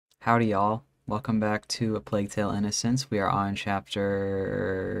Howdy, y'all. Welcome back to A Plague Tale: Innocence. We are on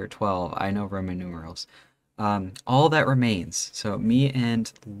chapter 12. I know Roman numerals. All that remains. So me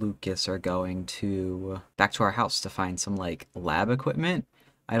and Lucas are going to back to our house to find some like lab equipment.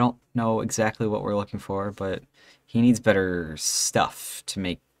 I don't know exactly what we're looking for, but he needs better stuff to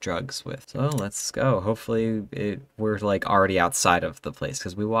make drugs with. So let's go. Hopefully we're like already outside of the place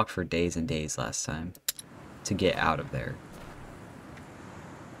because we walked for days and days last time to get out of there.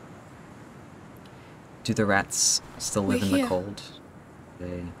 Do the rats still live in the cold?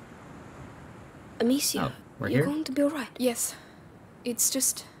 They... Amicia, we're you're here? going to be alright. Yes. It's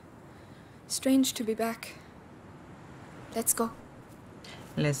just strange to be back. Let's go.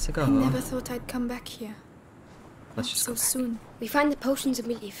 Let's go. I never thought I'd come back here. Let's Not just so go back. soon. We find the potions and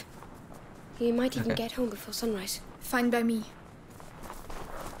we leave. We might even Okay. get home before sunrise. Fine by me.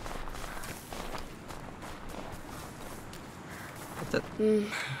 What the...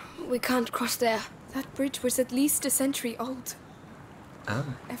 We can't cross there. That bridge was at least a century old.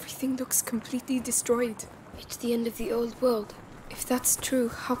 Oh. Everything looks completely destroyed. It's the end of the old world. If that's true,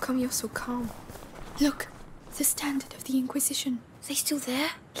 how come you're so calm? Look, the standard of the Inquisition. Are they still there?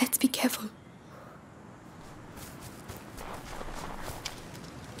 Let's be careful.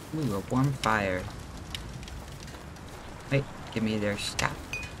 Ooh, a warm fire. Wait, give me their stuff.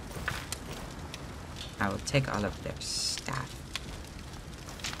 I will take all of their stuff.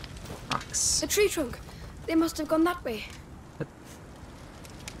 Rocks. A tree trunk. They must have gone that way.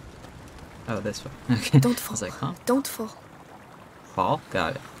 Oh, this way. Okay. Don't I fall. was like, huh? Don't fall. Fall?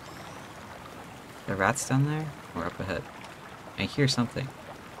 Got it. The rats down there? Or up ahead? I hear something.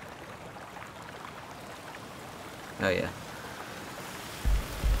 Oh, yeah.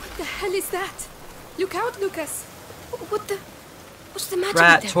 What the hell is that? Look out, Lucas. What's the matter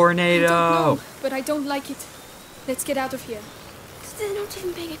Rat with them? I tornado! don't know, but I don't like it. Let's get out of here. They're not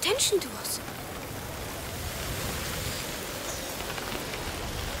even paying attention to us.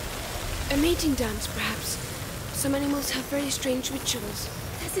 A mating dance, perhaps. Some animals have very strange rituals.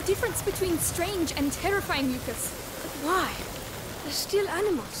 There's a difference between strange and terrifying, Lucas. But why? They're still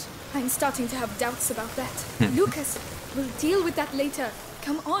animals. I'm starting to have doubts about that. Lucas, we'll deal with that later.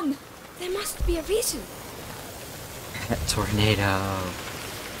 Come on. There must be a reason. Rat tornado.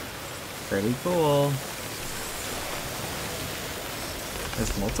 Pretty cool.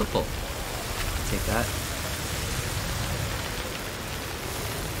 There's multiple. Take that.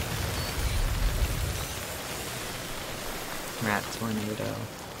 Rat tornado.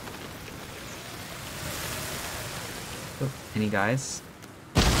 Oh, any guys?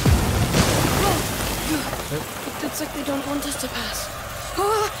 It looks like they don't want us to pass.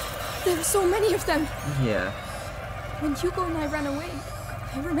 Ah, there are so many of them. Yeah. When Hugo and I ran away,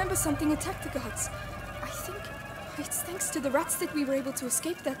 I remember something attacked the guards. I think it's thanks to the rats that we were able to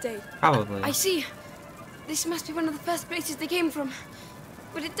escape that day. Probably. I see. This must be one of the first places they came from.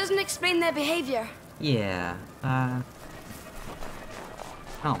 But it doesn't explain their behavior. Yeah. I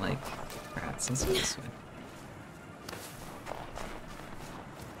don't like rats. Let's go this way.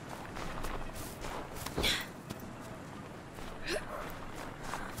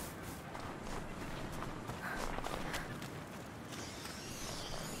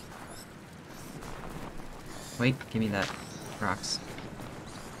 Wait, give me that. Rocks.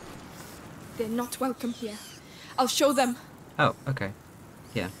 They're not welcome here. I'll show them. Oh, okay.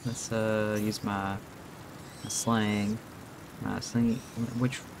 Yeah, let's use my sling. My sling.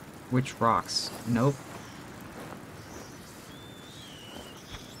 Which rocks? Nope.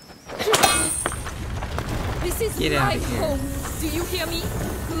 This is Get my out of here. home. Do you hear me?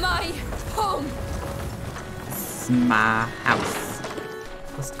 My home. It's my house.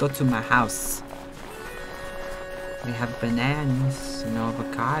 Let's go to my house. We have bananas and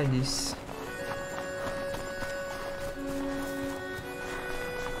avocados.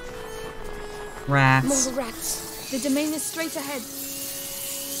 Rats. More rats. The domain is straight ahead.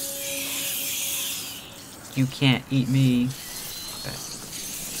 You can't eat me. Okay.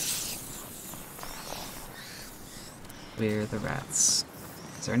 Clear the rats.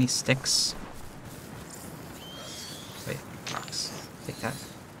 Is there any sticks? Wait, rocks. Take that.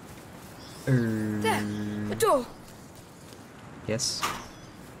 There. A door. Yes.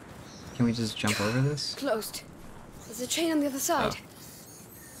 Can we just jump over this? Closed. There's a chain on the other side. Oh.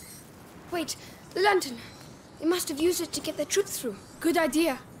 Wait, the lantern. They must have used it to get their troops through. Good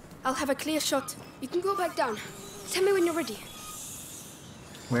idea. I'll have a clear shot. You can go back down. Tell me when you're ready.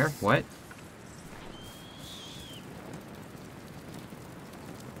 Where? What?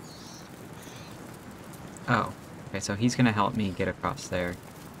 Oh. Okay, so he's gonna help me get across there.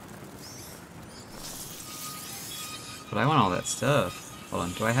 But I want all that stuff. Hold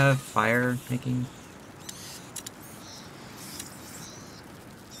on, do I have fire making?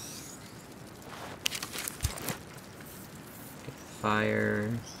 Okay, fire.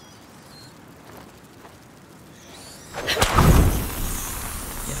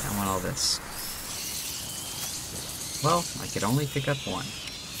 Yeah, I want all this. Well, I could only pick up one.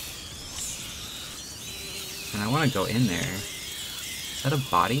 And I want to go in there. Is that a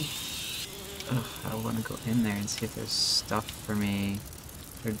body? Ugh, I want to go in there and see if there's stuff for me.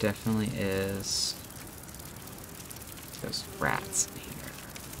 There definitely is. There's rats in here.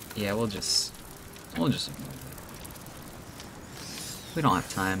 Yeah, we'll just ignore it. We don't have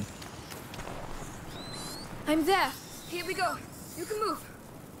time. I'm there. Here we go. You can move.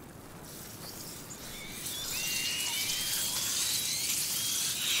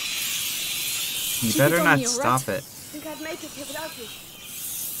 You Keep better it on not me, stop alright? it. Think I'd make it here without you.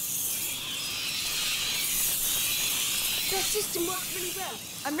 Their system works really well.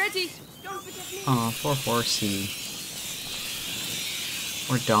 I'm ready. Don't forget me. Aw, poor horsey.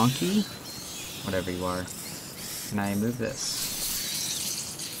 Or donkey? Whatever you are. Can I move this?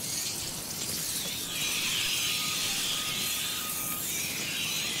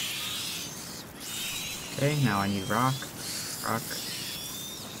 Okay, now I need rock. Rock.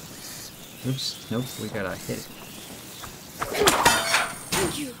 Oops, nope, we gotta hit it.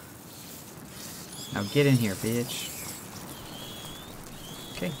 Thank you. Now get in here, bitch.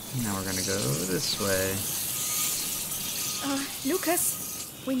 Okay, now we're gonna go this way.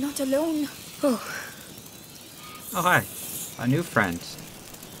 Lucas, we're not alone. Oh, Oh, hi. A new friend.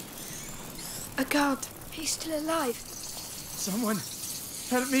 A guard. he's still alive. Someone,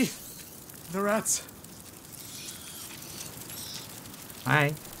 help me. The rats.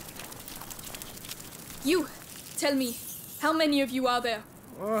 Hi. You, tell me, how many of you are there?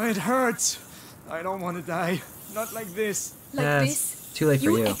 Oh, it hurts. I don't want to die. Not like this. Like Yes, this? too late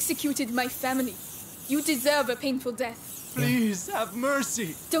for you. Executed my family. You deserve a painful death. Please, have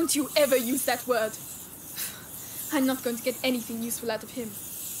mercy. Don't you ever use that word. I'm not going to get anything useful out of him.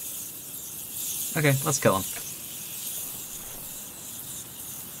 Okay, let's kill him.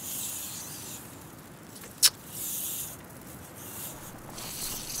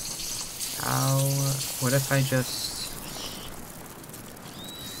 How... What if I just...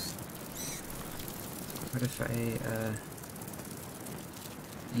 What if I,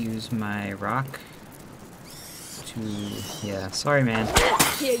 use my rock to... Yeah, sorry, man.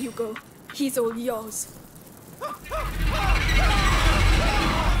 Here you go. He's all yours.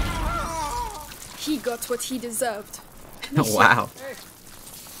 He got what he deserved. Wow. Hey,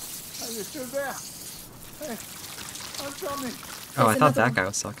 are you still there? Hey, I'm coming. Oh, I There's thought another that one. guy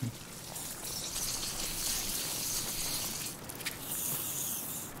was talking.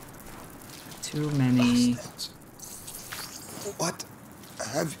 Too many... What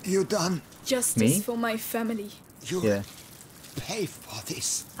have you done? Justice Me? for my family. You Yeah. pay for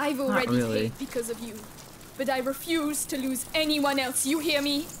this. I've already really. paid because of you. But I refuse to lose anyone else. You hear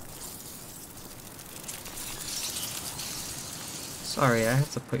me? Sorry, I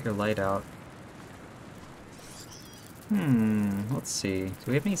have to put your light out. Let's see. Do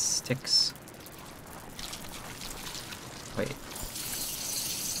we have any sticks? Wait.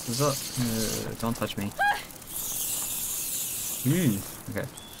 Don't touch me. Okay.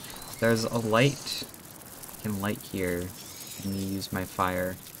 There's a light. I can light here. Let me use my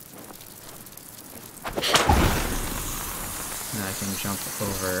fire. And I can jump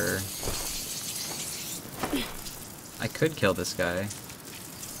over. I could kill this guy.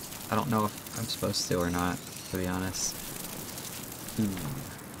 I don't know if I'm supposed to or not, to be honest. Ooh,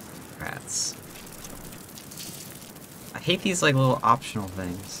 rats. I hate these like little optional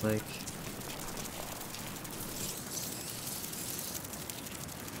things, like...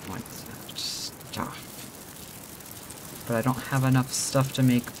 What? Stop. But I don't have enough stuff to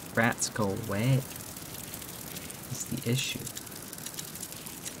make rats go away. That's the issue.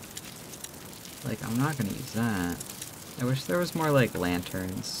 Like, I'm not gonna use that. I wish there was more, like,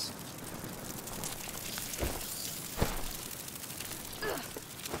 lanterns.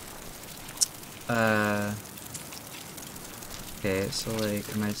 Okay, so, like,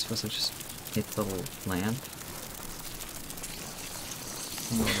 am I supposed to just hit the lamp?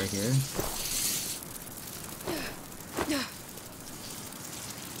 Come over here.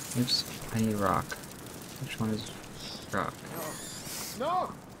 Oops, I need rock. Which one is rock?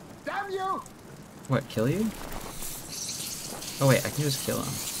 No! Damn you! What, kill you? Oh wait, I can just kill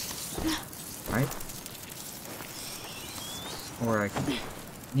him. Right? Or I can...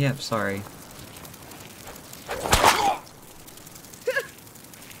 Yep, sorry.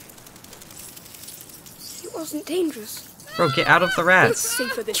 He wasn't dangerous. Bro, get out of the It's rats.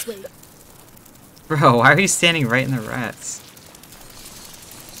 safer this way. Bro, why are you standing right in the rats?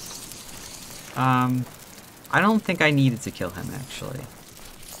 I don't think I needed to kill him, actually.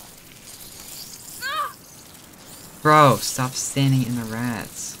 Bro, stop standing in the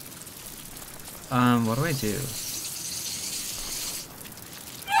rats. What do I do?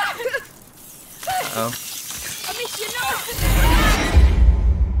 Uh-oh.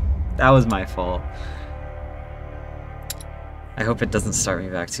 That was my fault. I hope it doesn't start me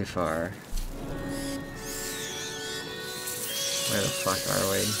back too far. Where the fuck are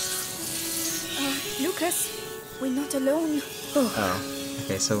we? Lucas, we're not alone. Oh, Oh,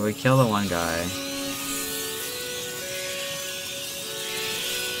 okay, so we kill the one guy.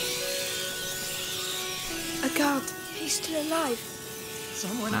 a guard. He's still alive.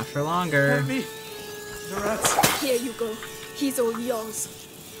 Someone Not for longer. help me. The rats. Here you go. He's all yours.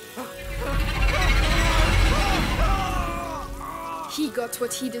 He got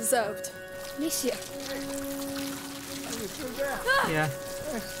what he deserved. Amicia, Are you still there? Yeah.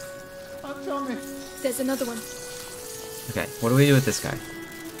 Answer me. There's another one. Okay, what do we do with this guy?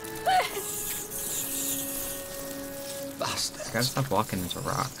 Bastards. Gotta stop walking into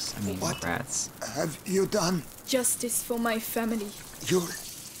rocks. I mean, What? rats. Have you done? Justice for my family. You'll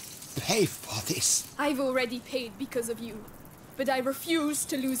pay for this. I've already paid because of you. But I refuse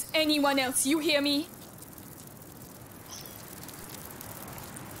to lose anyone else. You hear me?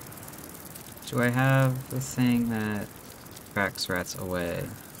 Do I have the thing that tracks rats away?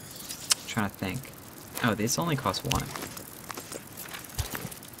 I'm trying to think. Oh, these only cost one.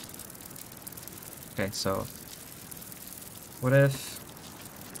 Okay, so what if...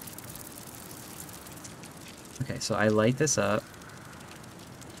 Okay, so I light this up.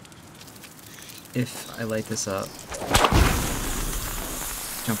 If I light this up,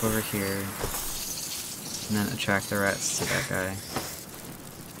 jump over here, and then attract the rats to that guy.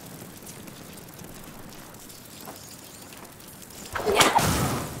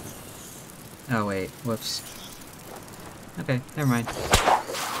 Oh wait, whoops. Okay, never mind.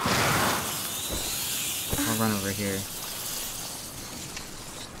 I'll run over here.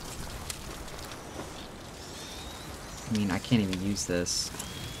 I mean, I can't even use this.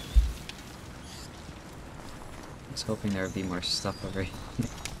 I was hoping there would be more stuff over here.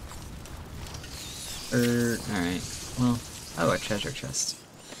 Alright. Well, oh, a treasure chest.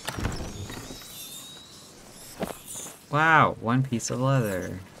 Wow, one piece of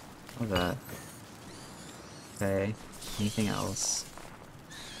leather. Love that. Okay, anything else?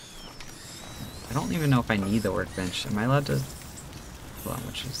 I don't even know if I need the workbench. Am I allowed to... Hold on,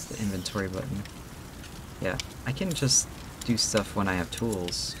 which is the inventory button? Yeah, I can just do stuff when I have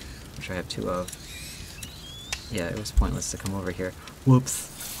tools, which I have 2 of. Yeah, it was pointless to come over here. Whoops.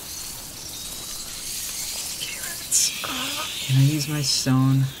 Can I use my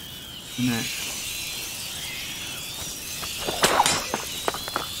stone in that?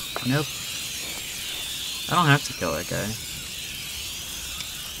 Nope. I don't have to kill that guy.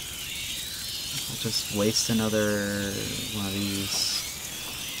 I'll just waste another one of these.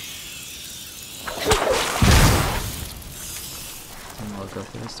 And we'll go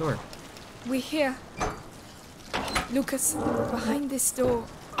through this door. We're here. Lucas, behind this door.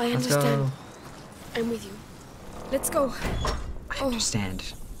 I Let's understand. go. I'm with you. Let's go. I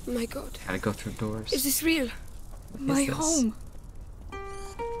understand. My God. Gotta go through doors. Is this real? What My is this? home.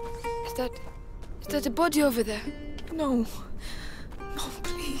 Is that a body over there? No. No,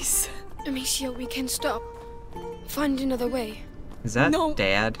 please. Amicia, we can stop. Find another way. Is that No.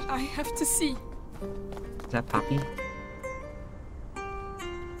 Dad? I have to see. Is that Poppy?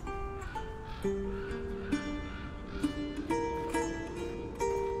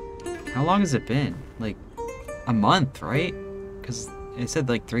 How long has it been? Like a month, right? Because it said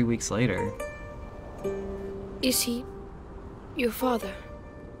like 3 weeks later. Is he your father?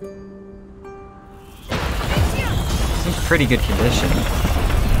 He's in pretty good condition.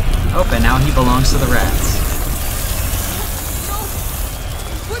 Oh, and now he belongs to the rats. No!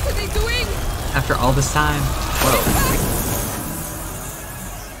 What are they doing? After all this time. Whoa.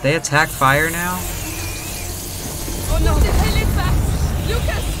 They attack fire now? Oh no! They live fast!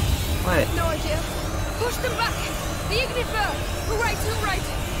 Lucas! What? No idea. Push them back! The ignit burn! Who right, who right?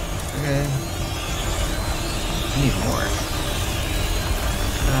 Okay. I need more.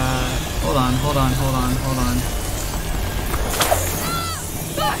 Hold on.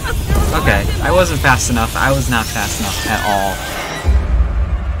 Okay, I wasn't fast enough. I was not fast enough at all.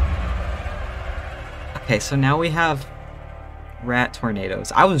 Okay, so now we have rat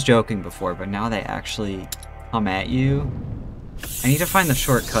tornadoes. I was joking before, but now they actually come at you. I need to find the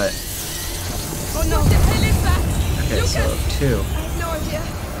shortcut. Oh no! They live fast! Okay, so two. I have no idea.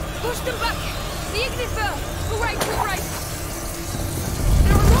 Push them back! The exit valve! All right, all right.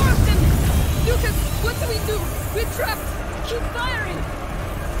 There are more of them. Lucas, what do we do? We're trapped. Keep firing.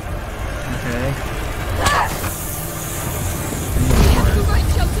 Okay. We have to find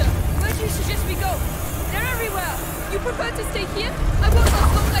shelter. Where do you suggest we go? They're everywhere! You prefer to stay here? I won't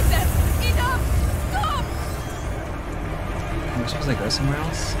stop like that. Enough! Stop! Am I supposed to go somewhere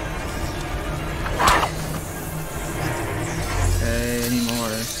else? Okay, any more?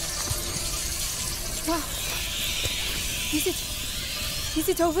 Wow. Is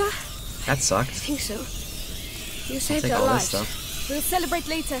it over? That sucked. I think so. You I'll saved take our all lives. this stuff. We'll celebrate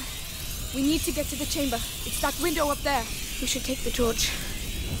later. We need to get to the chamber. It's that window up there. We should take the torch.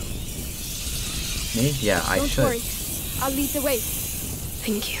 Me? Yeah, I Don't should. worry. I'll lead the way.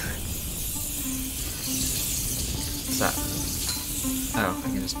 Thank you. What's that? Oh, I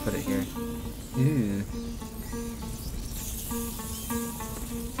can just put it here. Ooh.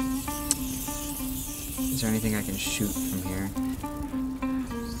 Is there anything I can shoot from here?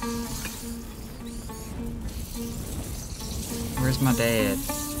 Where's my dad?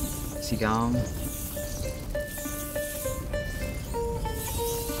 Is he gone? Did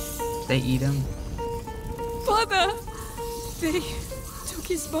they eat him? Father! They took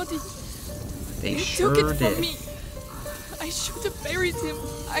his body. They They sure took it did. from me. I should have buried him.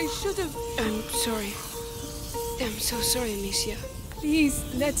 I should have. I'm sorry. I'm so sorry, Amicia. Please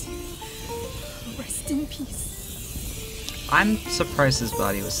let him rest in peace. I'm surprised his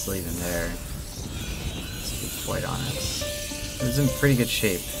body was still even there. To be quite honest. It was in pretty good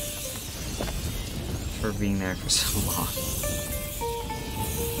shape for being there for so long.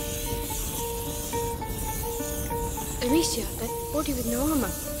 Amicia, that body with no armor.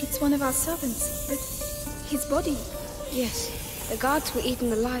 It's one of our servants, but his body. Yes, the guards were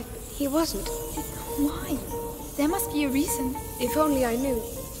eaten alive, but he wasn't. Why? There must be a reason. If only I knew.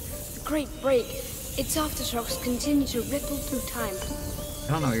 The Great Break, its aftershocks continue to ripple through time.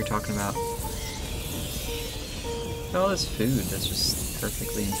 I don't know what you're talking about. Look at all this food that's just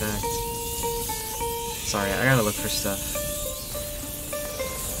perfectly intact. Sorry, I gotta look for stuff.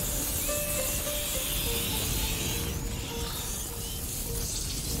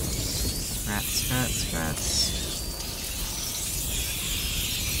 Rats, rats, rats.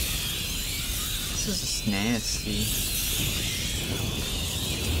 This is nasty.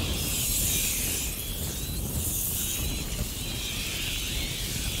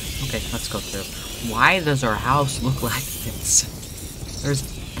 Okay, let's go through. Why does our house look like this? There's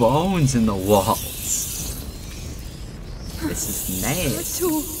bones in the walls. This is There are nasty.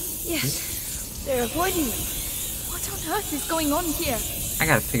 two. Yes, they're avoiding them. What on earth is going on here? I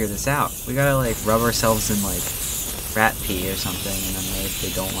gotta figure this out. We gotta like rub ourselves in like rat pee or something, and then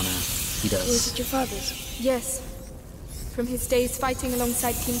they don't wanna eat Was us. it your father's? Yes. From his days fighting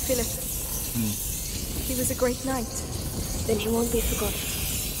alongside King Philip. He was a great knight. Then he won't be forgotten.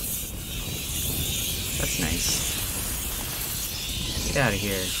 That's nice. Get out of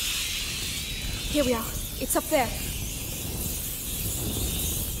here. Here we are. It's up there.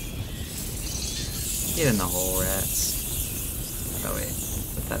 Get in the hole, rats. Oh wait,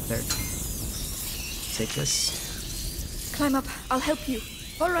 put that there. Take this. Climb up. I'll help you.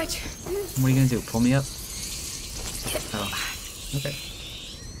 All right. What are you gonna do? Pull me up? Oh, okay.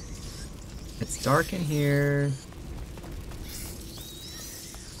 It's dark in here.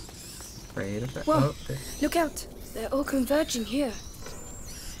 Afraid of that. Whoa. Oh, okay. Look out. They're all converging here.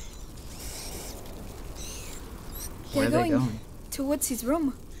 Where are they going? towards his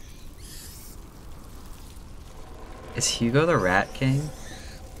room. Is Hugo the Rat King?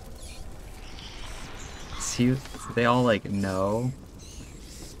 Is he, do they all like know?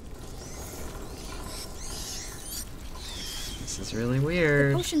 This is really The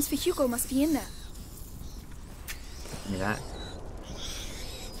weird. potions for Hugo must be in there. Give me that.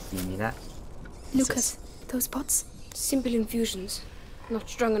 Give me that. What's Lucas, this? those pots? Simple infusions. Not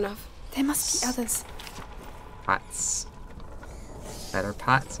strong enough. There must be others. Pots. Better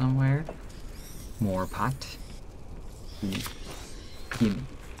pot somewhere. More pot. Gimme. Gimme.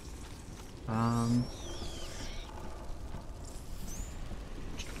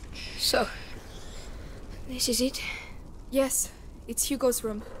 So, this is it? Yes, it's Hugo's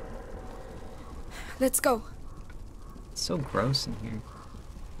room. Let's go. It's so gross in here.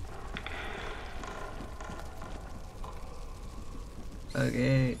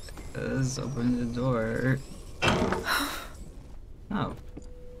 Okay, let's open the door. Oh.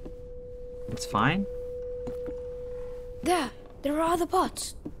 It's fine? There are other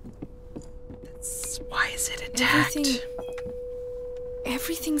pots. Why is it attacked?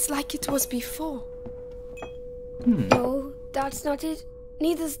 Everything's like it was before. No, that's not it.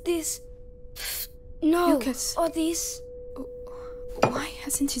 Neither's this. No. Lucas. Or this. Why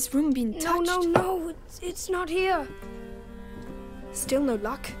hasn't his room been touched? No. It's not here. Still no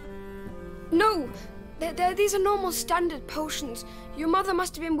luck. No. These are normal standard potions. Your mother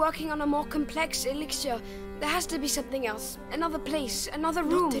must have been working on a more complex elixir. There has to be something else. Another place, another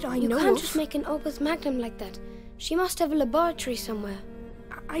room. Not that I You know can't of. just make an opus magnum like that. She must have a laboratory somewhere.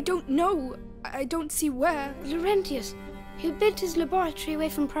 I don't know. I don't see where. Laurentius, he built his laboratory away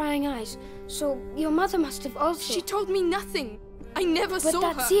from prying eyes. So your mother must have also... She told me nothing. I never But saw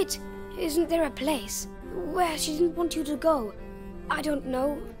her. that's it. Isn't there a place where she didn't want you to go? I don't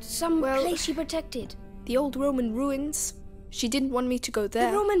know. Some place she protected. The old Roman ruins. She didn't want me to go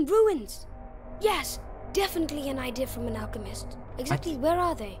there. The Roman ruins. Yes, definitely an idea from an alchemist. Exactly where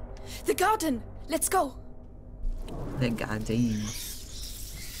are they? The garden. Let's go. The goddamn.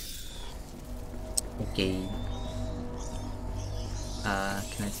 Okay.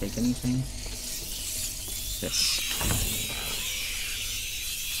 Can I take anything? This.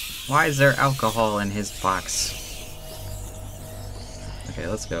 Why is there alcohol in his box? Okay,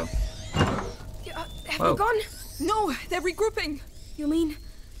 let's go. Have Whoa. you gone? No, they're regrouping. You mean...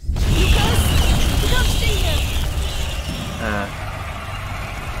 Lucas! You can't stay here!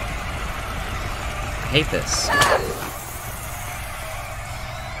 I hate this.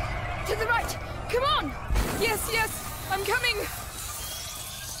 To the right. Come on. Yes. I'm coming.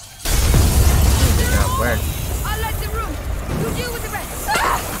 Figure out where. I'll light the room. You deal with the rest.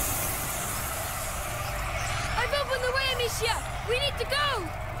 I've opened the way, Amicia. We need to go.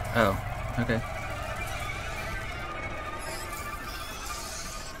 Oh, okay.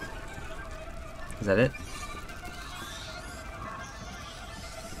 Is that it?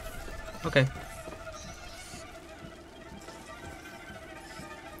 Okay.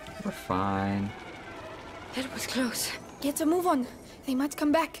 We're fine. That was close. Get a move on. They might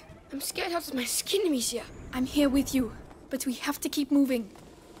come back. I'm scared out of my skin, Amicia. I'm here with you, but we have to keep moving.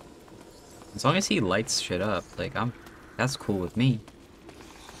 As long as he lights shit up, like, that's cool with me.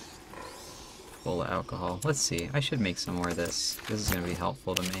 Full of alcohol. Let's see. I should make some more of this. This is gonna be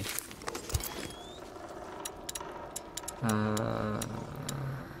helpful to me. I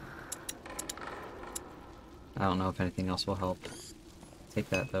don't know if anything else will help. Take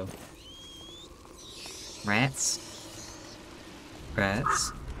that, though. Rats.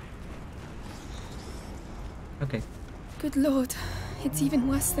 Okay. Good Lord. It's even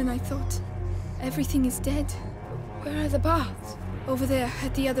worse than I thought. Everything is dead. Where are the baths? Over there,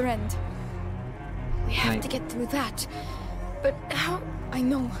 at the other end. We have Right. to get through that. But how? I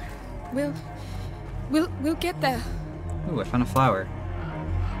know. We'll get there. Ooh, I found a flower.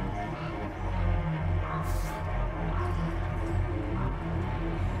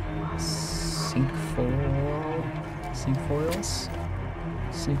 Cinquoils?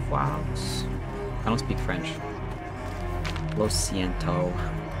 I don't speak French. Lo siento.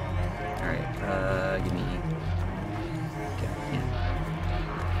 Alright, give me... Yeah.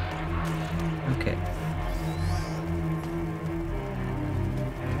 Okay.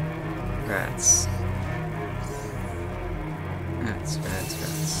 Rats. Rats.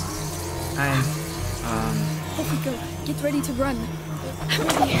 Hi. Off we go. Get ready to run.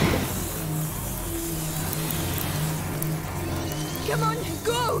 Ready? Come on,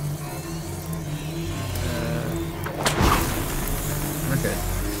 go! We're good.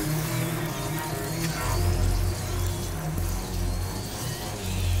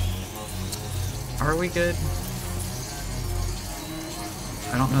 Are we good?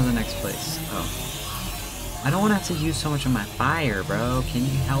 I don't know the next place. Oh. I don't want to have to use so much of my fire, bro. Can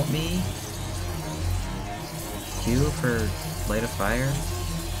you help me? Q for light a fire?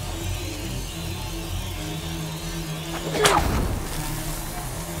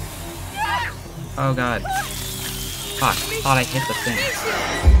 Oh god. Fuck. Thought I hit the thing.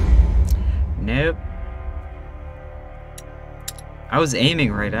 Nope. I was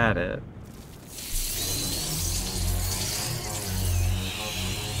aiming right at it.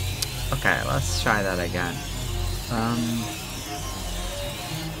 Okay, let's try that again.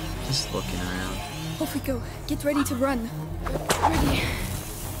 Just looking around. Off we go. Get ready to run. Ready?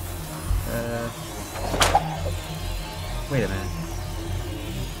 Wait a minute.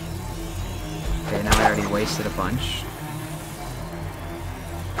 Okay, now I already wasted a bunch.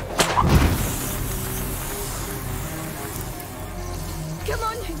 Come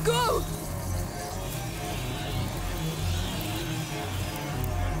on, go!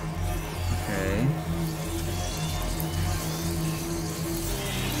 Okay.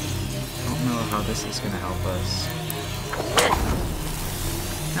 Don't know how this is gonna help us.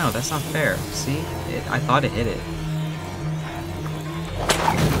 No, that's not fair. See? I thought it hit it.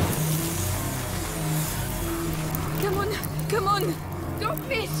 Come on, come on. Don't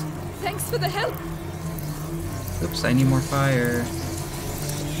miss. Thanks for the help. Oops, I need more fire.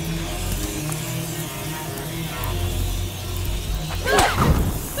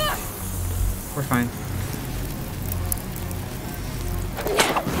 We're fine.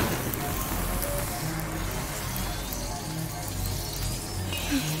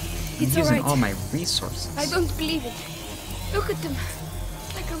 I'm It's using alright. all my resources. I don't believe it. Look at them.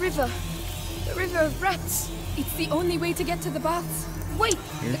 Like a river. The river of rats. It's the only way to get to the baths. Wait,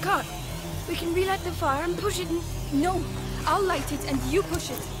 Here? the cart. We can relight the fire and push it in. No, I'll light it and you push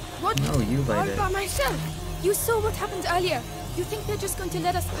it. What? No, you light All it. by myself. You saw what happened earlier. You think they're just going to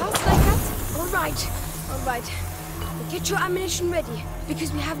let us pass like that? All right. All right. Get your ammunition ready,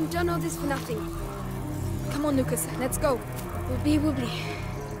 because we haven't done all this for nothing. Come on, Lucas, let's go. Wobbly wobbly.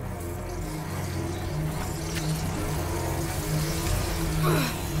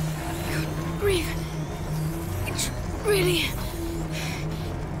 Can't breathe. It's really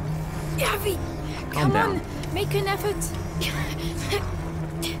heavy. Calm Come down. on, make an effort.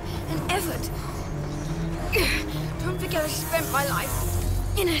 An effort. Don't forget I spent my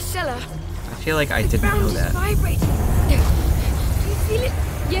life in a cellar. I feel like I didn't know Ground is that. vibrating. Do you feel it?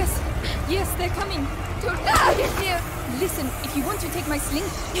 Yes, yes, they're coming. Don't let me get near. Listen, if you want to take my sling, No,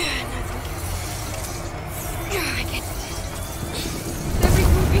 thank you. I get it. They're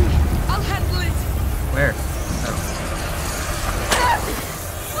regrouping. I'll handle it. Where? Oh.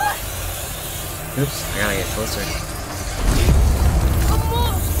 Oops, I gotta get closer. One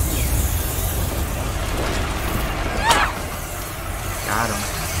more. Got him.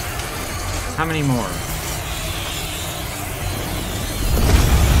 How many more?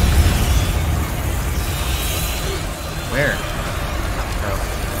 Where? Oh.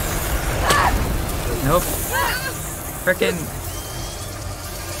 Nope. Frickin'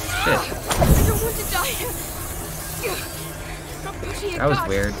 shit. I don't want to die. Stop pushing it. That was God.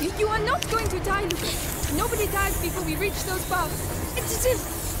 weird. you are not going to die, Lucas. Nobody dies before we reach those baths. It's as if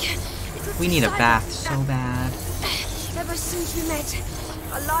it was We need a decided bath so that bad. Ever since we met,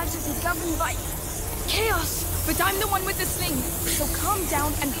 our lives have been governed by chaos. But I'm the one with the sling, so calm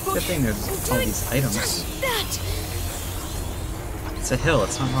down and Good push. thing there's I'm all doing these items. just that. It's a hill,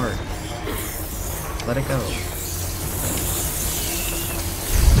 it's not hard. Let it go.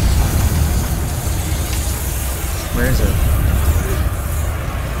 Where is it?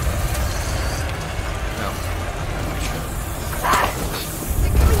 No.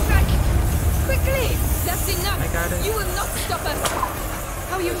 They're coming back. Quickly. That's enough. I got it. You will not stop us.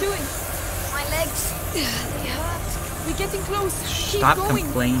 How are you doing? My legs. They hurt. We're getting close. Keep Stop going.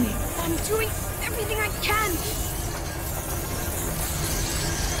 complaining. I'm doing everything I can.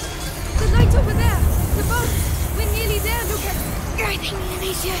 The light over there. The boat. We're nearly there, Lucas. I think,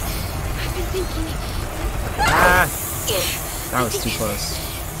 Anastasia, I've been thinking. Ah! That was too close.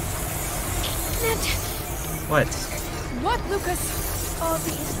 Ned, What? What, Lucas? all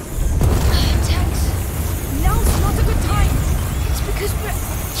these attacks. Now's not a good time. It's because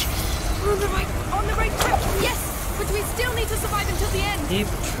we're on the right. On the right track, yes, but we still need to survive until the end. Keep.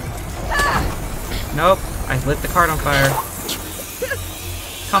 Nope. I lit the cart on fire.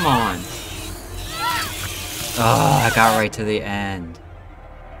 Come on. Oh, I got right to the end.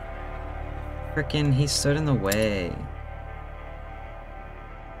 Frickin' he stood in the way.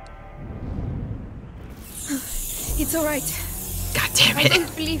 It's all right. God damn I it.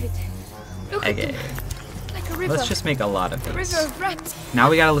 don't believe it. Look at Okay. them. Like a river. Let's just make a lot of The these. river of rats. Now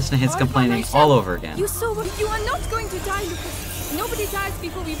we gotta listen to his All by complaining myself. all over again. You saw what? You are not going to die, Lucas. Nobody dies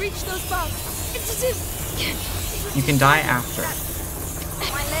before we reach those baths. It's as if You can die after.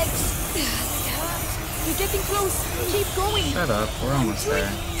 my legs. They hurt. You're getting close. Keep going. Shut up, we're almost Doing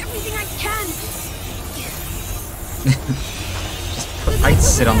there. everything I can. I'd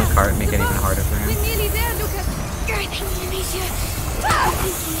sit on the cart and make it even harder for We're him. nearly there, Lucas. I think, Anastasia. I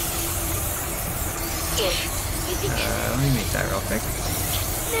think. Let me make that real quick.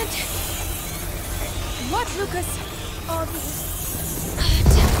 Ned, What, Lucas? all these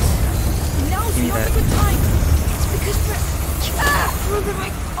attacks. Now's Give me not that. a good time. It's because we're on the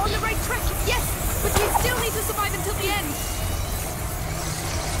right. On the right track, yes, but we still need to survive until the end.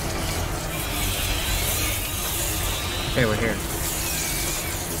 Okay, we're here.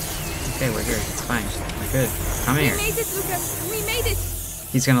 Okay, we're here. It's fine. We're good. Come We here. made it, Lucas. We made it.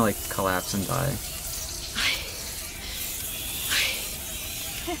 He's gonna like collapse and die.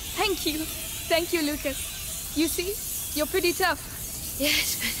 Thank you. Thank you, Lucas. You see, you're pretty tough.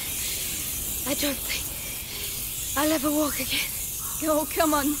 Yes, but I don't think I'll ever walk again. Oh,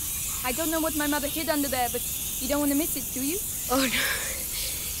 come on. I don't know what my mother hid under there, but you don't want to miss it, do you? Oh no.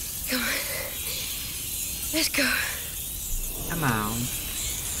 Come on. Let's go. Come on.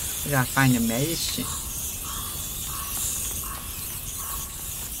 We gotta find the medicine.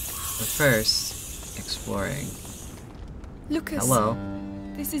 But first, exploring. Lucas. Hello.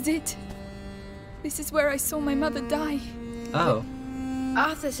 This is it. This is where I saw my mother die. Oh,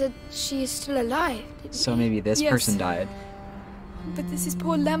 Arthur said she is still alive. so maybe this Yes. person died. But this is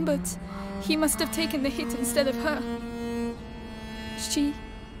poor Lambert. He must have taken the hit instead of her. She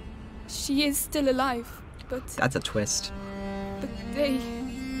is still alive, but That's a twist. they...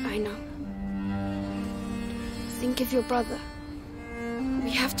 I know. Think of your brother. We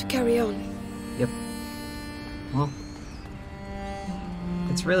have to carry on. Yep. Well,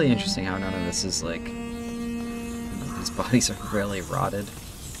 it's really interesting how none of this is like... none of these bodies are really rotted.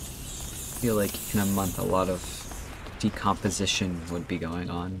 I feel like in a month a lot of decomposition would be going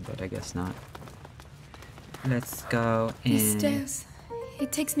on, but I guess not. Let's go in... These stairs.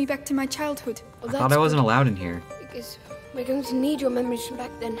 It takes me back to my childhood. Well, I thought that's I wasn't good, allowed in here. because we're going to need your memories from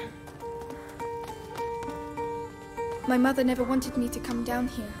back then. My mother never wanted me to come down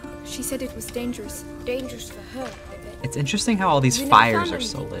here. She said it was dangerous. Dangerous for her, I bet. It's interesting how all these You never fires found are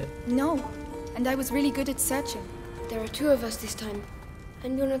so lit. No, and I was really good at searching. There are two of us this time,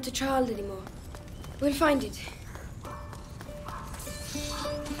 and you're not a child anymore. We'll find it.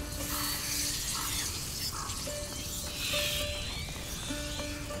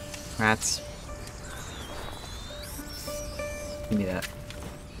 Rats. Give me that.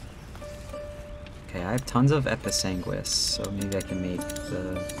 Okay, I have tons of episanguis, so maybe I can make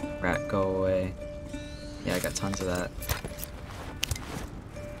the rat go away. Yeah, I got tons of that.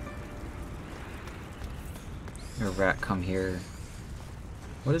 A rat come here.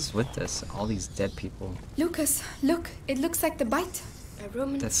 What is with this? All these dead people. Lucas, look, it looks like the bite. A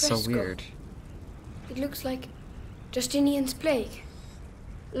Roman That's fresco. so weird. It looks like Justinian's plague.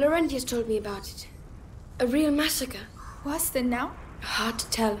 Laurentius told me about it. A real massacre. Worse than now? Hard to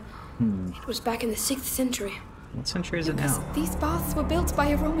tell. It was back in the 6th century. What century is it Lucas, now? these baths were built by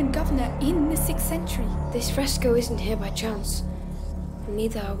a Roman governor in the 6th century. This fresco isn't here by chance.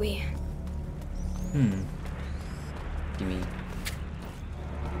 Neither are we. Gimme.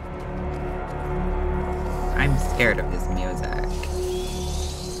 I'm scared of his music.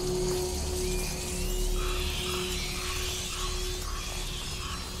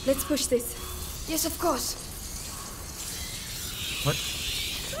 Let's push this. Yes, of course. What?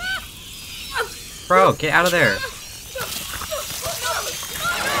 Bro, get out of there.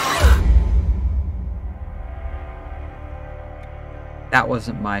 That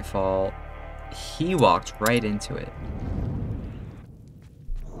wasn't my fault. He walked right into it.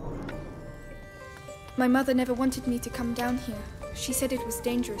 My mother never wanted me to come down here. She said it was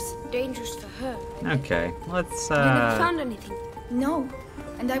dangerous. Dangerous for her. Okay, let's You never found anything. No,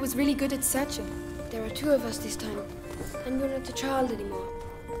 and I was really good at searching. There are two of us this time, and you're not a child anymore.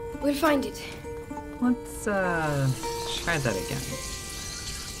 We'll find it. let's try that again.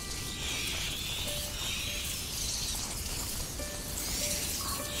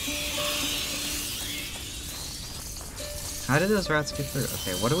 How did those rats get through?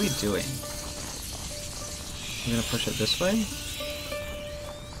 Okay, what are we doing? I'm gonna push it this way?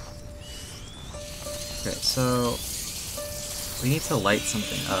 Okay, so we need to light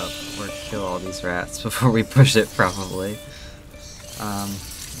something up or kill all these rats before we push it, probably.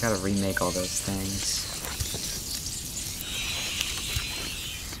 Gotta remake all those things.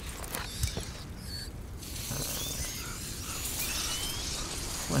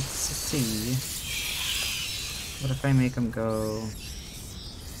 Let's see. What if I make them go?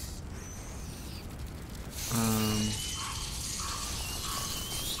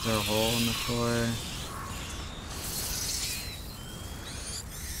 Is there a hole in the floor?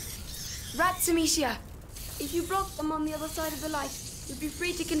 Rats, Amicia! If you block them on the other side of the light, you'll be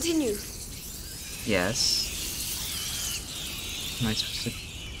free to continue. Yes. Am I supposed to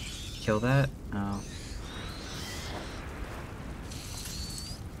kill that? Oh.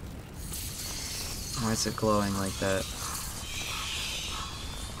 Why is it glowing like that?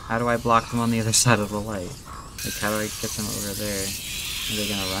 How do I block them on the other side of the light? Like, how do I get them over there? Are they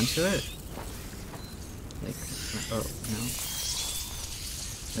gonna run to it? Like, oh, no.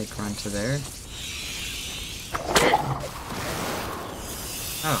 Like, run to there?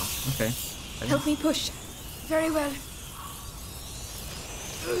 Oh, okay. Help me push. Very well.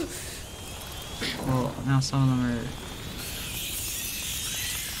 Well, now some of them are...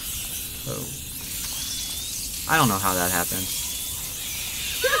 Oh. I don't know how that happened.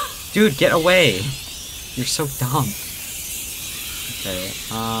 Dude, get away! You're so dumb. Okay,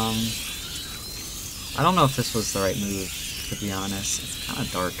 I don't know if this was the right move, to be honest. It's kind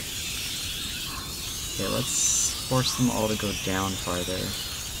of dark. Okay, let's force them all to go down farther.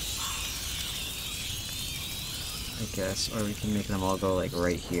 I guess, or we can make them all go like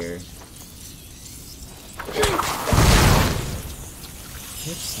right here.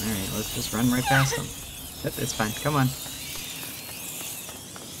 Oops, alright, let's just run right past them. Yep, it's fine, come on.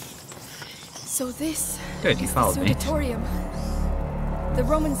 So this Good, you is followed the me. sudatorium. The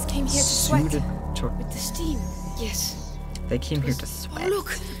Romans came here to sweat. With the steam. Yes. They came here to Oh, sweat.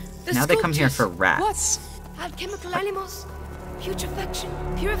 look! The Now they come here for sculptures. rats. Alchemical animals, putrefaction,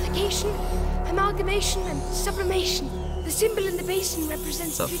 purification, amalgamation, and sublimation. The symbol in the basin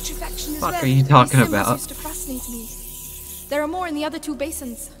represents The putrefaction as fuck well. are you These talking symbols about? used to fascinate me. There are more in the other 2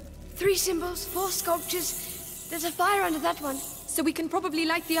 basins, 3 symbols, 4 sculptures. There's a fire under that one. so we can probably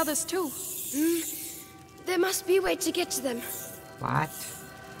light the others too. There must be a way to get to them. What?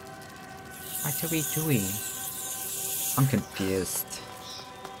 What are we doing? I'm confused.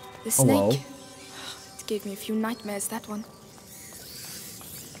 The Hello? snake. It gave me a few nightmares, that one.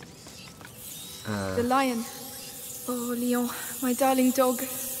 The lion. Oh, Leon, my darling dog.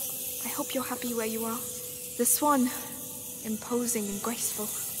 I hope you're happy where you are. The swan. Imposing and graceful.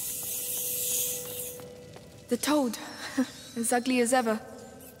 The toad. As ugly as ever.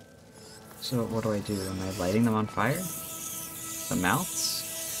 So what do I do? Am I lighting them on fire? The mouths?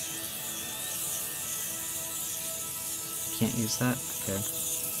 Can't use that? Okay.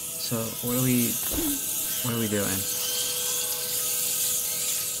 So what are we doing?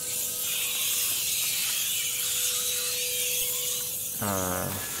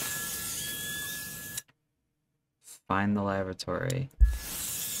 Find the laboratory.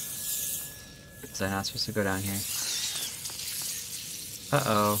 Was I not supposed to go down here?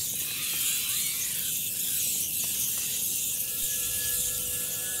 Uh-oh.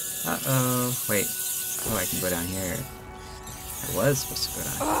 Uh-oh. Wait. Oh, I can go down here. I was supposed to go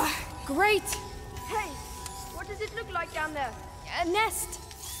down here. Great! Hey, what does it look like down there? A nest.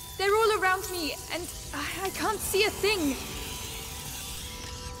 They're all around me, and I can't see a thing.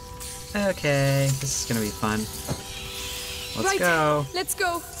 Okay, this is gonna be fun. Let's Right. go. Let's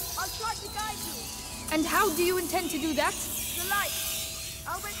go. I'll try to guide you. And how do you intend to do that? The light.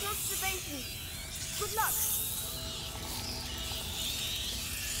 I'll wait close to the basin. Good luck.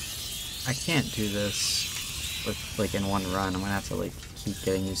 I can't do this with like in one run. I'm gonna have to like keep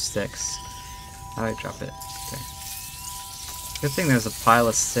getting new sticks. How do I drop it? Okay. Good thing there's a pile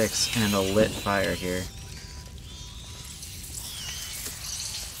of sticks and a lit fire here.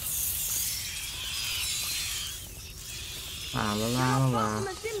 La la la la la. From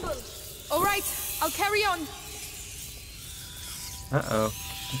a symbol. All right, I'll carry on. Uh-oh.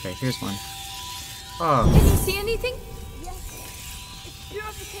 Okay, here's one. Oh, Can you see anything? Yes. It's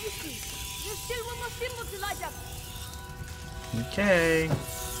purification. There's still one more symbol to light up. okay.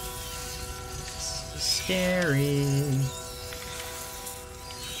 This is scary.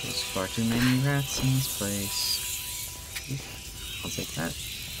 There's far too many rats in this place. I'll take that.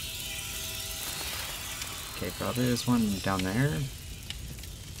 Okay, probably there's one down there.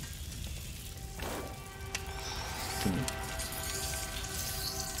 Gimme.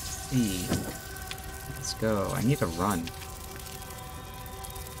 E. Let's go. I need to run.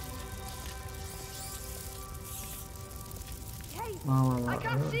 Hey, La, la, la, I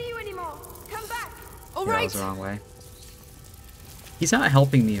can't la. see you anymore. Come back. All Yeah, that right. was the wrong way. He's not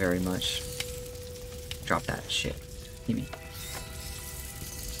helping me very much. Drop that shit. Gimme.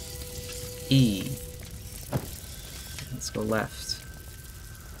 E. Let's go left.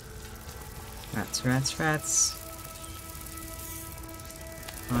 Rats, rats, rats.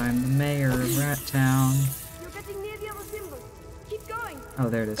 I'm the mayor of Rat Town. You're getting near the other symbol. Keep going. Oh,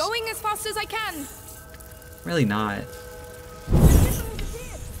 there it is. Going as fast as I can. Really not. The symbol has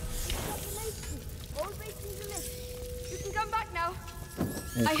appeared. It's confirmation. All basins are lit. You can come back now.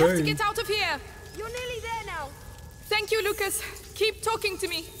 I have to get out of here. You're nearly there now. Thank you, Lucas. Keep talking to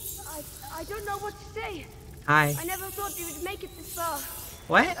me. I don't know what to say. Hi. I never thought we would make it this far.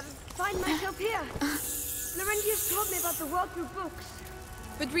 What? Find myself here. Laurentius told me about the world through books.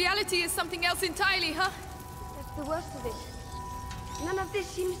 But reality is something else entirely, huh? That's the worst of it. None of this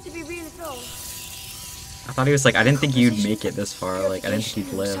seems to be real at all. I thought he was like, I didn't think you'd make it this far. Like, I didn't think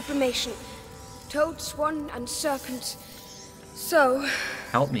you'd live. Sublimation. Toad, swan, and serpent. So,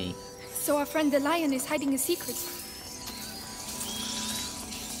 Help me. So our friend the lion is hiding a secret.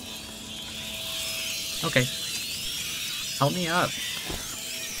 Okay. Help me up.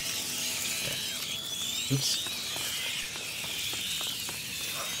 Okay. Oops.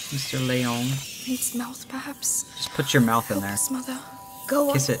 Mr. Leon. In its mouth, perhaps. Just put your mouth in Help there. us, Mother. Go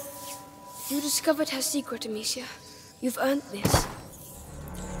on. Kiss it. You discovered her secret, Amicia. You've earned this.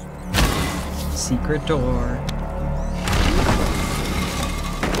 Secret door.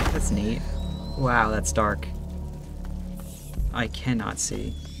 That's neat. Wow, that's dark. I cannot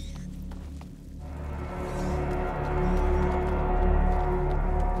see.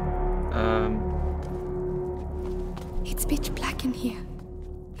 It's pitch black in here.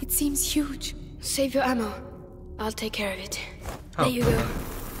 It seems huge. Save your ammo. I'll take care of it. Oh. There you go.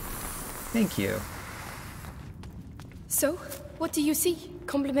 Thank you. So, what do you see?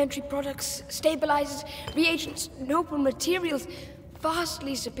 Complementary products, stabilizers, reagents, noble materials,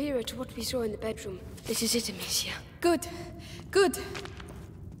 vastly superior to what we saw in the bedroom. This is it, Amicia. Good. Good.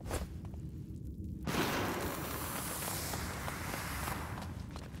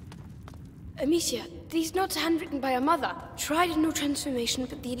 Amicia, these notes are handwritten by her mother. Tried a new transformation,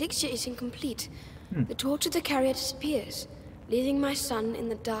 but the elixir is incomplete. The torch of the carrier disappears, leaving my son in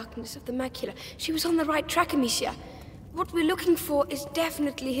the darkness of the macula. She was on the right track, Amicia. What we're looking for is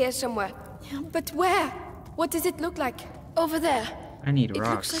definitely here somewhere. Yeah, but where? What does it look like? Over there. I need It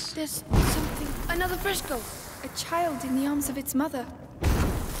rocks. looks like there's something... Another fresco. A child in the arms of its mother.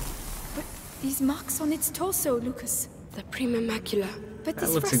 But these marks on its torso, Lucas. The prima macula. But That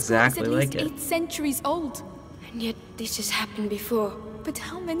this looks fresco exactly is at least like it. 8 centuries old. And yet this has happened before. But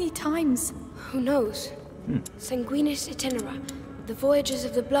how many times? Who knows? Sanguinis itinera. The voyages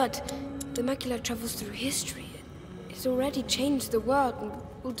of the blood. The macula travels through history. It's already changed the world and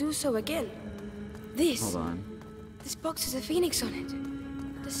will do so again. This... Hold on. This box has a phoenix on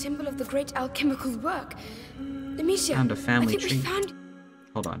it. The symbol of the great alchemical work. Amicia, Found a family I think tree. we found...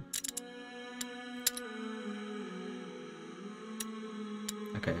 Hold on.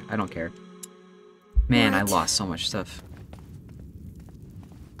 Okay, I don't care. Man, I What? lost so much stuff.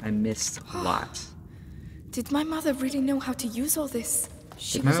 I missed a lot. Did my mother really know how to use all this?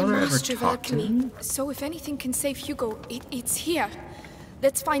 She Did my was a mother ever master of talk to alchemy. me? So if anything can save Hugo, it's here.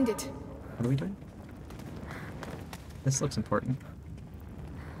 Let's find it. What are we doing? This looks important.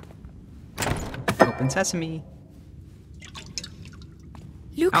 Open sesame.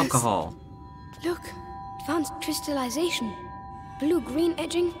 Lucas! Alcohol. Look! Advanced crystallization. Blue-green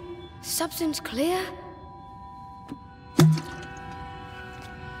edging. Substance clear.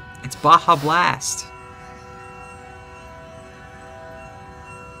 It's Baja Blast.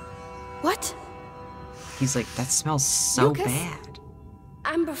 What? He's like, that smells so Lucas? bad.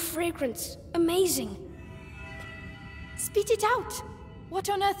 Amber fragrance. Amazing. Spit it out! What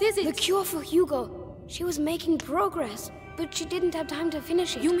on earth is The it? cure for Hugo. She was making progress, but she didn't have time to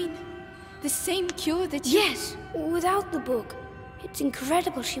finish it. You mean the same cure that you... Yes, without the book. It's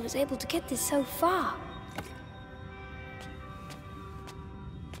incredible she was able to get this so far.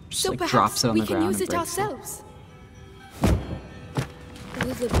 Just So like perhaps drops it on we the can ground use and it breaks ourselves.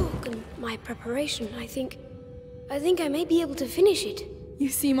 With the book and my preparation, I think I may be able to finish it. You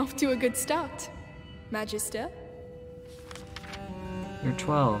seem off to a good start, Magister. You're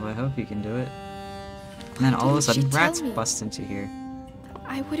 12, I hope you can do it. And then all of a didn't she sudden, tell rats me? bust into here.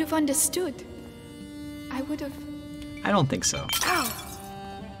 I would have understood. I would have... I don't think so. Ow!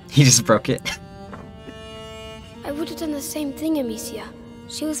 He just broke it. I would have done the same thing, Amicia.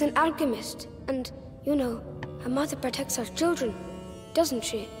 She was an alchemist, and, you know, her mother protects her children, doesn't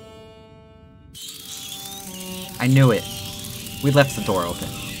she? I knew it. We left the door open.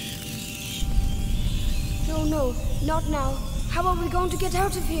 No, not now. How are we going to get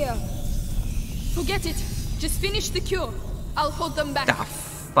out of here? Forget it. Just finish the cure. I'll hold them back. Ah,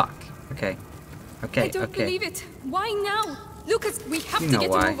 fuck. Okay. Okay, I don't okay. believe it. Why now? Lucas, we have You to know get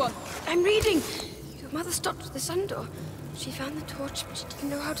why. a move on. I'm reading. Your mother stopped at the sun door. She found the torch, but she didn't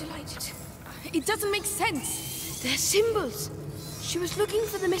know how to light it. It doesn't make sense. They're symbols. She was looking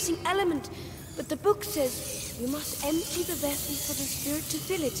for the missing element, but the book says you must empty the vessel for the spirit to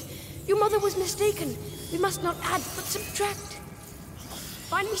fill it. Your mother was mistaken. We must not add, but subtract.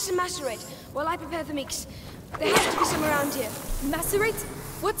 Find me some macerate while I prepare the mix. There has to be some around here. Macerate?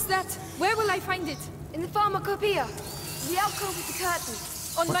 What's that? Where will I find it? In the pharmacopoeia. The alcove with the curtain.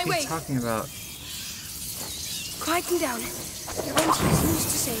 On What my are way. you talking about? Quieten down. Your auntie used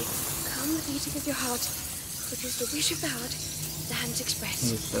to say, calm the beating of your heart, for it is the wish of the heart the hands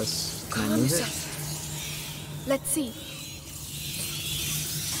express. Move this. Can I Calm move it? yourself. Let's see.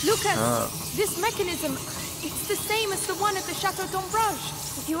 Lucas, Oh. this mechanism, it's the same as the one at the Chateau d'Ombrage.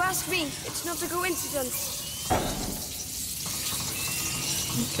 If you ask me, it's not a coincidence.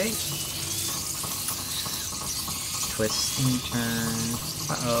 Okay. Twist and turn.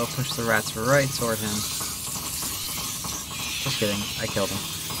 Uh-oh, push the rats right toward him. Just kidding, I killed him.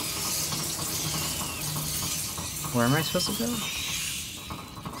 Where am I supposed to go?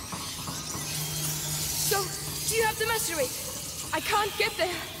 So, do you have the macerate? I can't get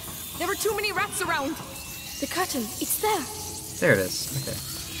there. There are too many rats around. The curtain, it's there. There it is. Okay.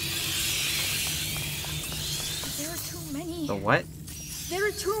 There are too many. The what? There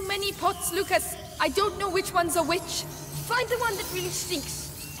are too many pots, Lucas. I don't know which ones are which. Find the one that really stinks.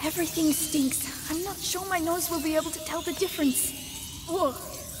 Everything stinks. I'm not sure my nose will be able to tell the difference. Oh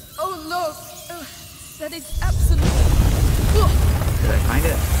no. That is absolute. Did I find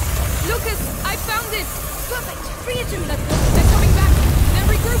it? Lucas, I found it. Perfect. Bring it to me. They're coming back. They're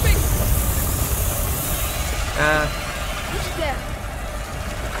regrouping. Put it there.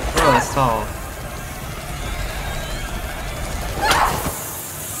 Oh, it's tall.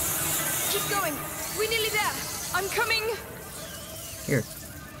 Keep going. We're nearly there. I'm coming. Here,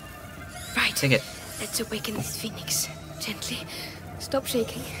 Right. take it. Let's awaken this phoenix. Gently. Stop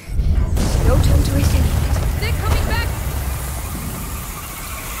shaking. There's no time to waste any of it. They're coming back.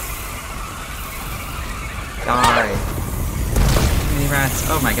 Die. Too many rats.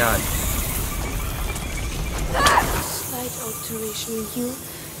 Oh my god. Slight alteration, you.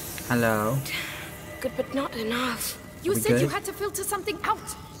 Hello. Good, but not enough. You we said you good? had to filter something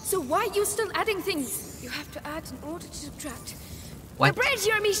out. So why are you still adding things? You have to add in order to subtract. What? The bridge,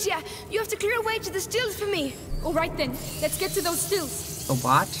 Amicia! You have to clear a way to the stills for me. All right then. Let's get to those stills. A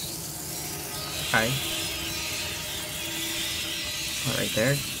what? Okay. Oh, right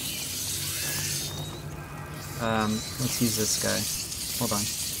there. Let's use this guy. Hold on.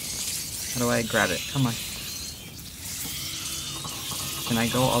 How do I grab it? Come on. Can I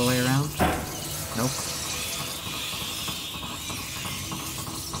go all the way around? Nope.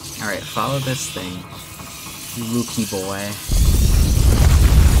 Alright, follow this thing. You rookie boy.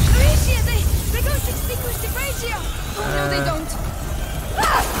 Amicia, they're going to extinguish the bridge here! Oh no, they don't.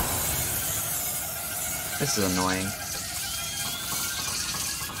 This is annoying.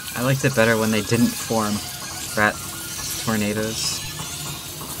 I liked it better when they didn't form rat tornadoes.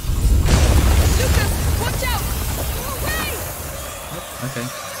 Lucas, watch out! Go away! Okay.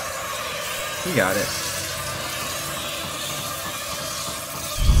 You got it.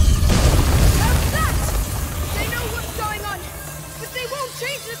 How's that? They know what's going on, but they won't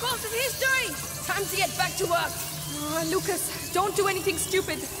change the course of history! Time to get back to work. Lucas, don't do anything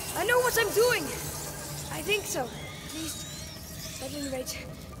stupid. I know what I'm doing. I think so. At least, at any rate,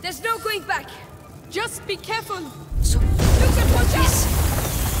 there's no going back. Just be careful. So, Lucas, watch out!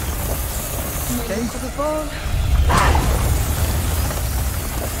 Okay. for the ball.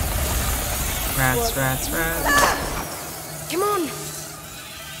 Rats, rats, rats. Come on.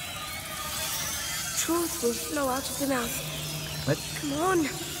 Truth will flow out of the mouth. What? Come on.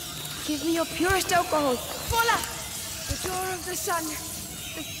 Give me your purest alcohol. Voila! The door of the sun.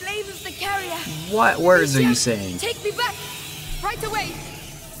 The flame of the carrier. What words are you Amicia, saying? Take me back. Right away.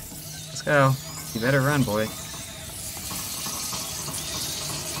 Let's go. You better run, boy.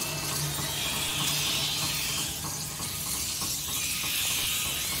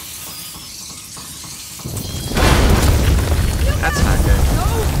 That's not good. No!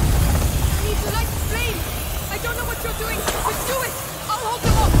 I need to light the flame! I don't know what you're doing, but do it! I'll hold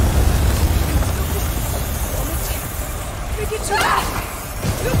them off! Look at you.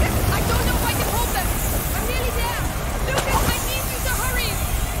 Lucas, I don't know if I can hold them! I'm nearly there! Lucas, I need you to hurry!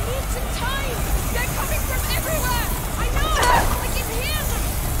 I need some time! They're coming from everywhere! I know! I can hear them!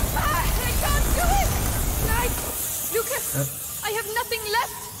 I can't do it! Lucas, I have nothing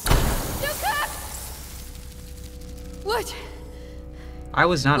left! Lucas! What? I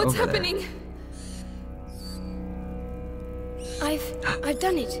was not What's over happening? I've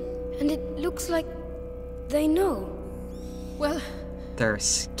done it, and it looks like they know. Well, there. They're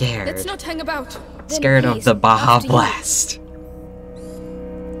scared. let's not hang about. Then Scared of please, the Baja after you. Blast.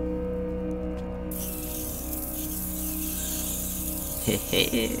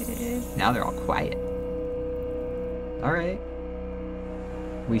 Now they're all quiet. Alright.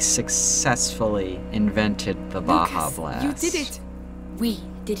 We successfully invented the Baja Lucas, Blast. you did it. We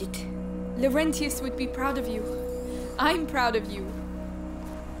did it. Laurentius would be proud of you. I'm proud of you.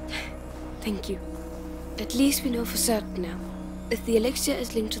 Thank you. At least we know for certain now. If the elixir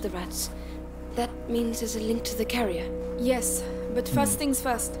is linked to the rats, that means there's a link to the carrier. Yes, but first things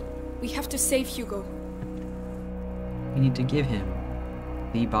first. We have to save Hugo. We need to give him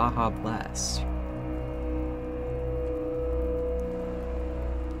the Baja Blast.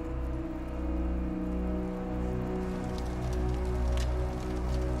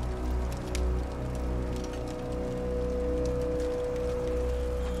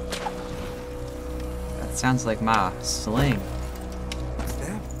 That sounds like my sling. It's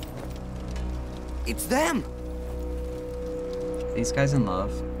them. It's them. these guys in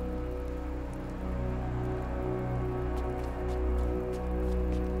love?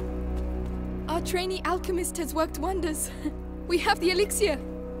 Our trainee alchemist has worked wonders. We have the elixir.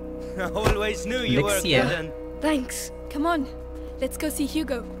 I always knew you were a Elixir. good un. Thanks. Come on, let's go see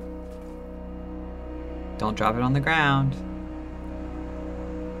Hugo. Don't drop it on the ground.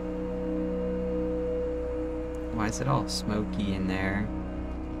 Why is it all smoky in there?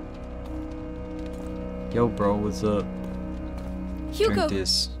 Yo, bro, what's up? Hugo, Drink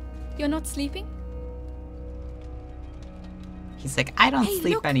this. you're not sleeping? He's like, I don't Hey,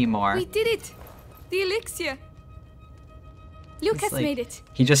 sleep look, anymore. We did it! The elixir! Lucas like- made it.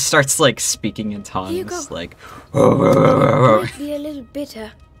 He just starts like speaking in tongues, Here you go. like. Might be a little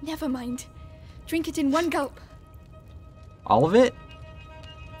bitter. Never mind. Drink it in one gulp. All of it?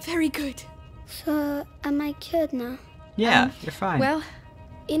 Very good. So, am I cured now? Yeah, you're fine. Well,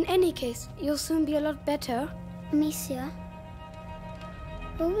 In any case, you'll soon be a lot better. Monsieur?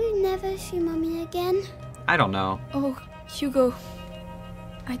 Will we never see Mommy again? I don't know. oh, Hugo,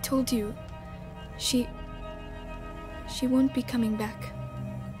 I told you. She won't be coming back.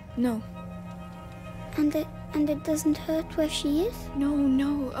 No. And it doesn't hurt where she is?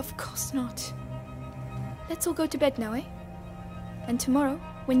 No, of course not. Let's all go to bed now, eh? And tomorrow,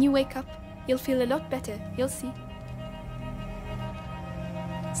 when you wake up, you'll feel a lot better. You'll see.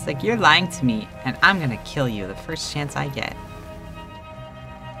 It's like, you're lying to me, and I'm gonna kill you the first chance I get.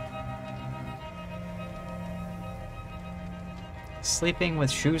 Sleeping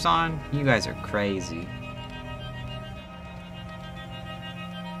with shoes on? You guys are crazy.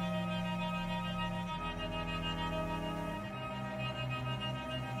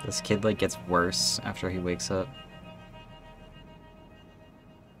 This kid, like, gets worse after he wakes up.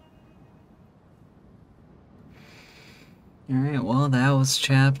 Alright, well, that was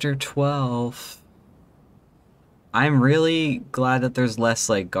chapter 12. I'm really glad that there's less,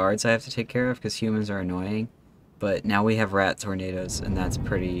 like, guards I have to take care of, because humans are annoying. But now we have rat tornadoes, and that's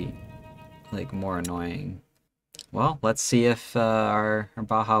pretty, like, more annoying. Well, let's see if our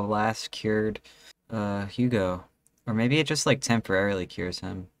Baja Blast cured Hugo. Or maybe it just, like, temporarily cures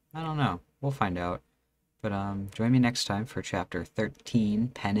him. I don't know. We'll find out. But join me next time for chapter 13,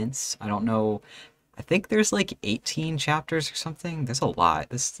 Penance. I don't know. I think there's like 18 chapters or something. There's a lot.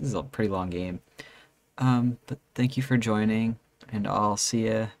 This is a pretty long game. But thank you for joining, and I'll see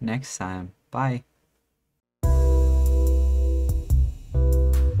you next time. Bye.